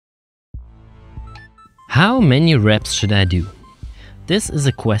How many reps should I do? This is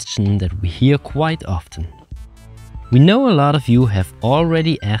a question that we hear quite often. We know a lot of you have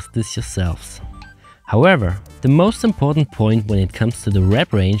already asked this yourselves. However, the most important point when it comes to the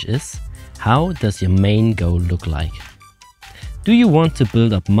rep range is, how does your main goal look like? Do you want to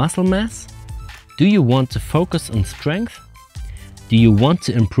build up muscle mass? Do you want to focus on strength? Do you want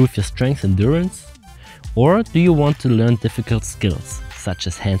to improve your strength endurance? Or do you want to learn difficult skills, such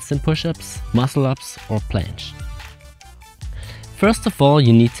as handstand push-ups, muscle-ups or planche? First of all,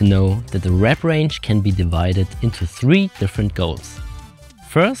 you need to know that the rep range can be divided into 3 different goals.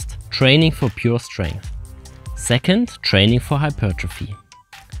 First, training for pure strength. Second, training for hypertrophy.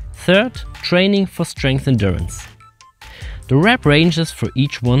 Third, training for strength endurance. The rep ranges for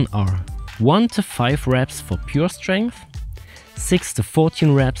each one are 1 to 5 reps for pure strength, 6 to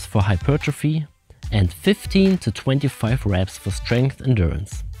 14 reps for hypertrophy, and 15 to 25 reps for strength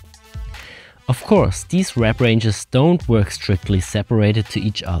endurance. Of course, these rep ranges don't work strictly separated to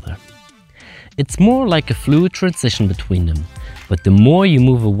each other. It's more like a fluid transition between them, but the more you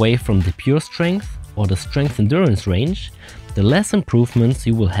move away from the pure strength or the strength endurance range, the less improvements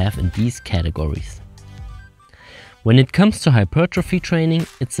you will have in these categories. When it comes to hypertrophy training,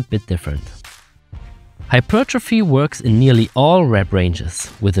 it's a bit different. Hypertrophy works in nearly all rep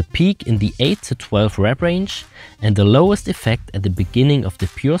ranges, with a peak in the 8 to 12 rep range and the lowest effect at the beginning of the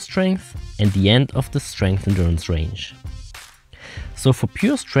pure strength and the end of the strength endurance range. So for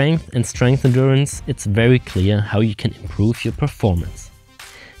pure strength and strength endurance, it's very clear how you can improve your performance.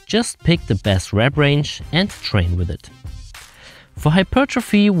 Just pick the best rep range and train with it. For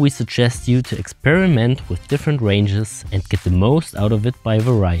hypertrophy, we suggest you to experiment with different ranges and get the most out of it by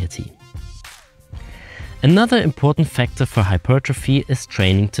variety. Another important factor for hypertrophy is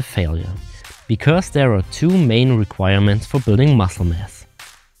training to failure, because there are 2 main requirements for building muscle mass: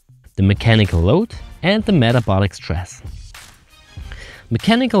 the mechanical load and the metabolic stress.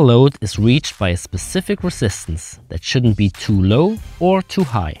 Mechanical load is reached by a specific resistance that shouldn't be too low or too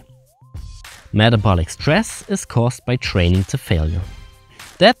high. Metabolic stress is caused by training to failure.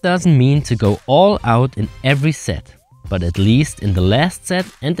 That doesn't mean to go all out in every set, but at least in the last set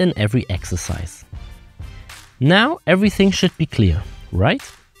and in every exercise. Now everything should be clear, right?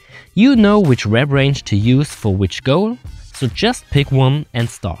 You know which rep range to use for which goal, so just pick one and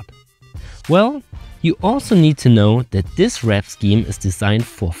start. Well, you also need to know that this rep scheme is designed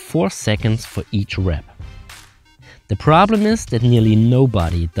for 4 seconds for each rep. The problem is that nearly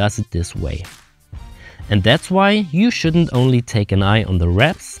nobody does it this way. And that's why you shouldn't only take an eye on the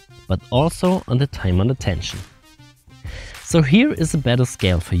reps, but also on the time under tension. So here is a better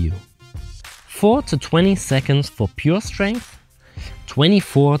scale for you. 4 to 20 seconds for pure strength,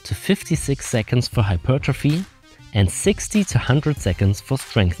 24 to 56 seconds for hypertrophy, and 60 to 100 seconds for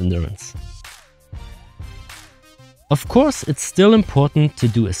strength endurance. Of course, it's still important to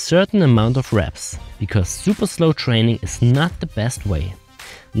do a certain amount of reps, because super slow training is not the best way,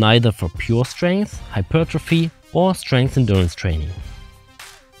 neither for pure strength, hypertrophy, or strength endurance training.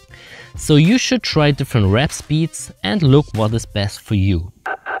 So you should try different rep speeds and look what is best for you.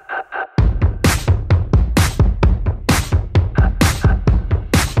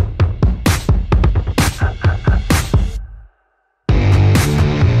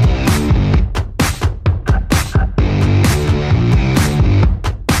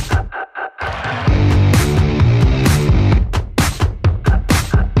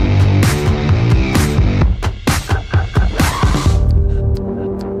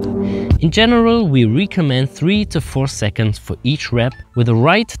 In general, we recommend 3 to 4 seconds for each rep with the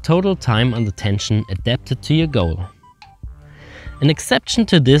right total time under tension adapted to your goal. An exception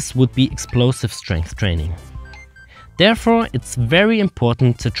to this would be explosive strength training. Therefore, it's very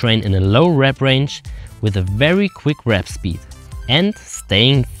important to train in a low rep range with a very quick rep speed and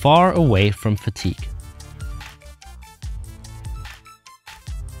staying far away from fatigue.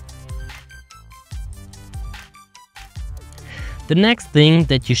 The next thing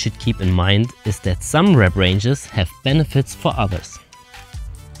that you should keep in mind is that some rep ranges have benefits for others.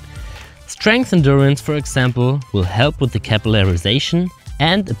 Strength endurance, for example, will help with the capillarization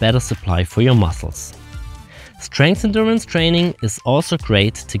and a better supply for your muscles. Strength endurance training is also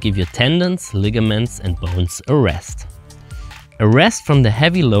great to give your tendons, ligaments and bones a rest. A rest from the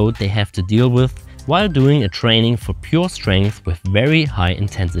heavy load they have to deal with while doing a training for pure strength with very high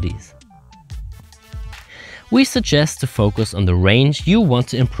intensities. We suggest to focus on the range you want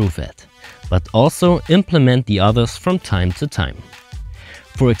to improve at, but also implement the others from time to time.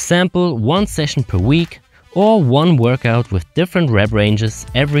 For example, 1 session per week or 1 workout with different rep ranges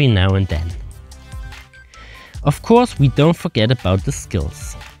every now and then. Of course, we don't forget about the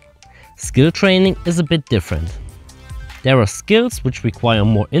skills. Skill training is a bit different. There are skills which require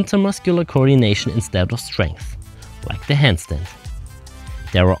more intermuscular coordination instead of strength, like the handstand.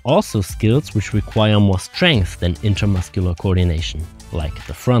 There are also skills which require more strength than intermuscular coordination, like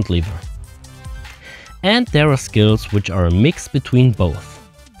the front lever. And there are skills which are a mix between both.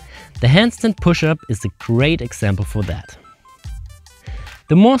 The handstand push-up is a great example for that.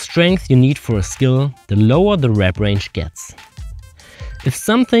 The more strength you need for a skill, the lower the rep range gets. If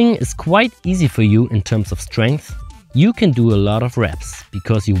something is quite easy for you in terms of strength, you can do a lot of reps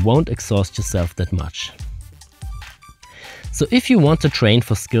because you won't exhaust yourself that much. So if you want to train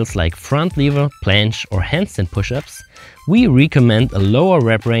for skills like front lever, planche or handstand push-ups, we recommend a lower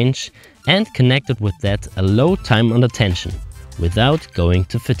rep range and connected with that a low time under tension, without going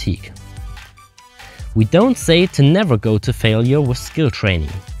to fatigue. We don't say to never go to failure with skill training,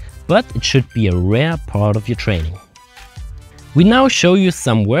 but it should be a rare part of your training. We now show you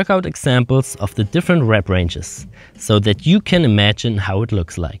some workout examples of the different rep ranges, so that you can imagine how it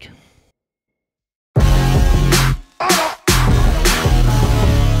looks like.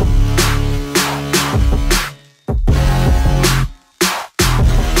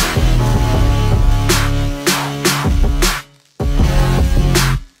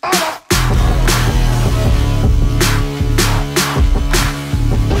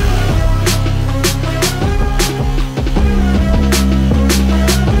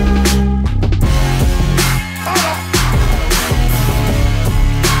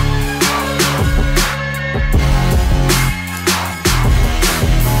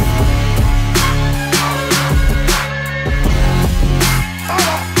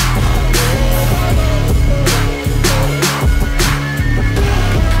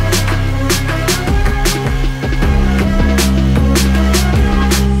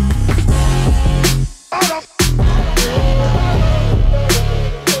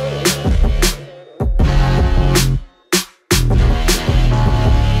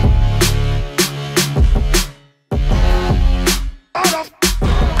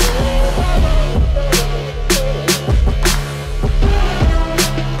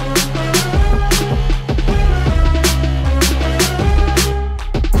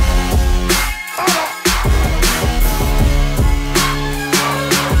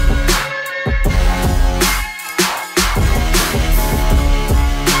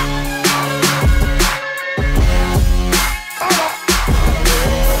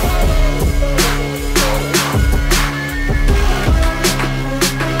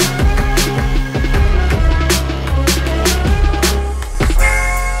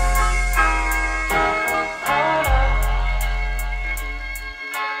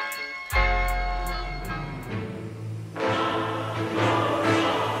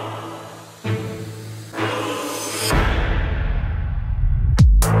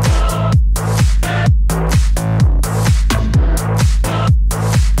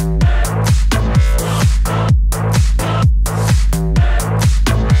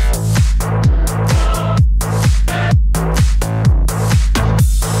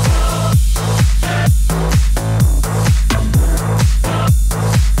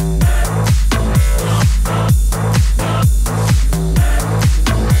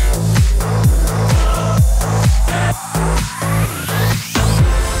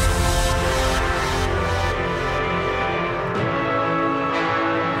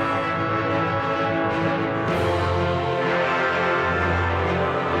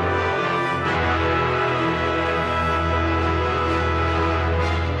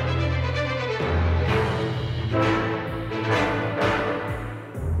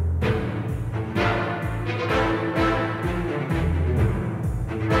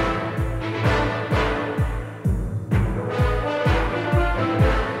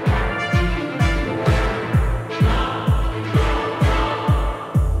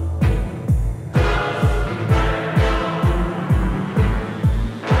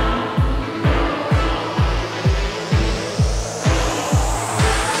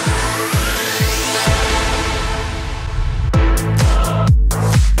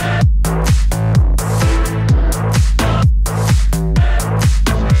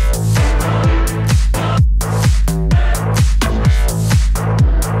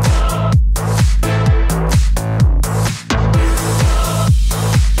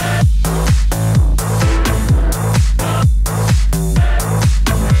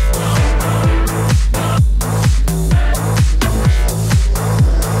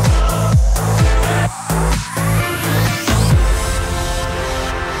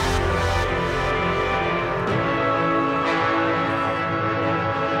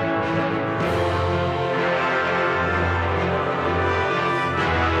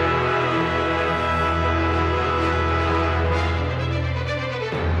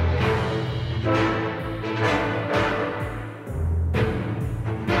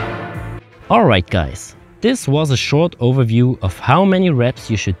 Alright guys, this was a short overview of how many reps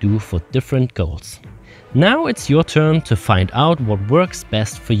you should do for different goals. Now it's your turn to find out what works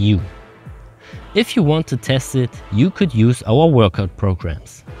best for you. If you want to test it, you could use our workout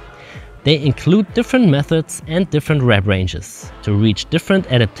programs. They include different methods and different rep ranges to reach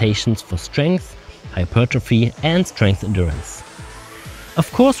different adaptations for strength, hypertrophy and strength endurance. Of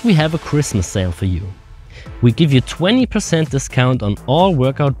course, we have a Christmas sale for you. We give you 20% discount on all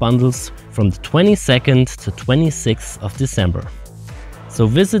workout bundles from the 22nd to 26th of December. So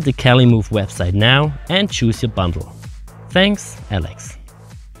visit the CaliMove website now and choose your bundle. Thanks, Alex.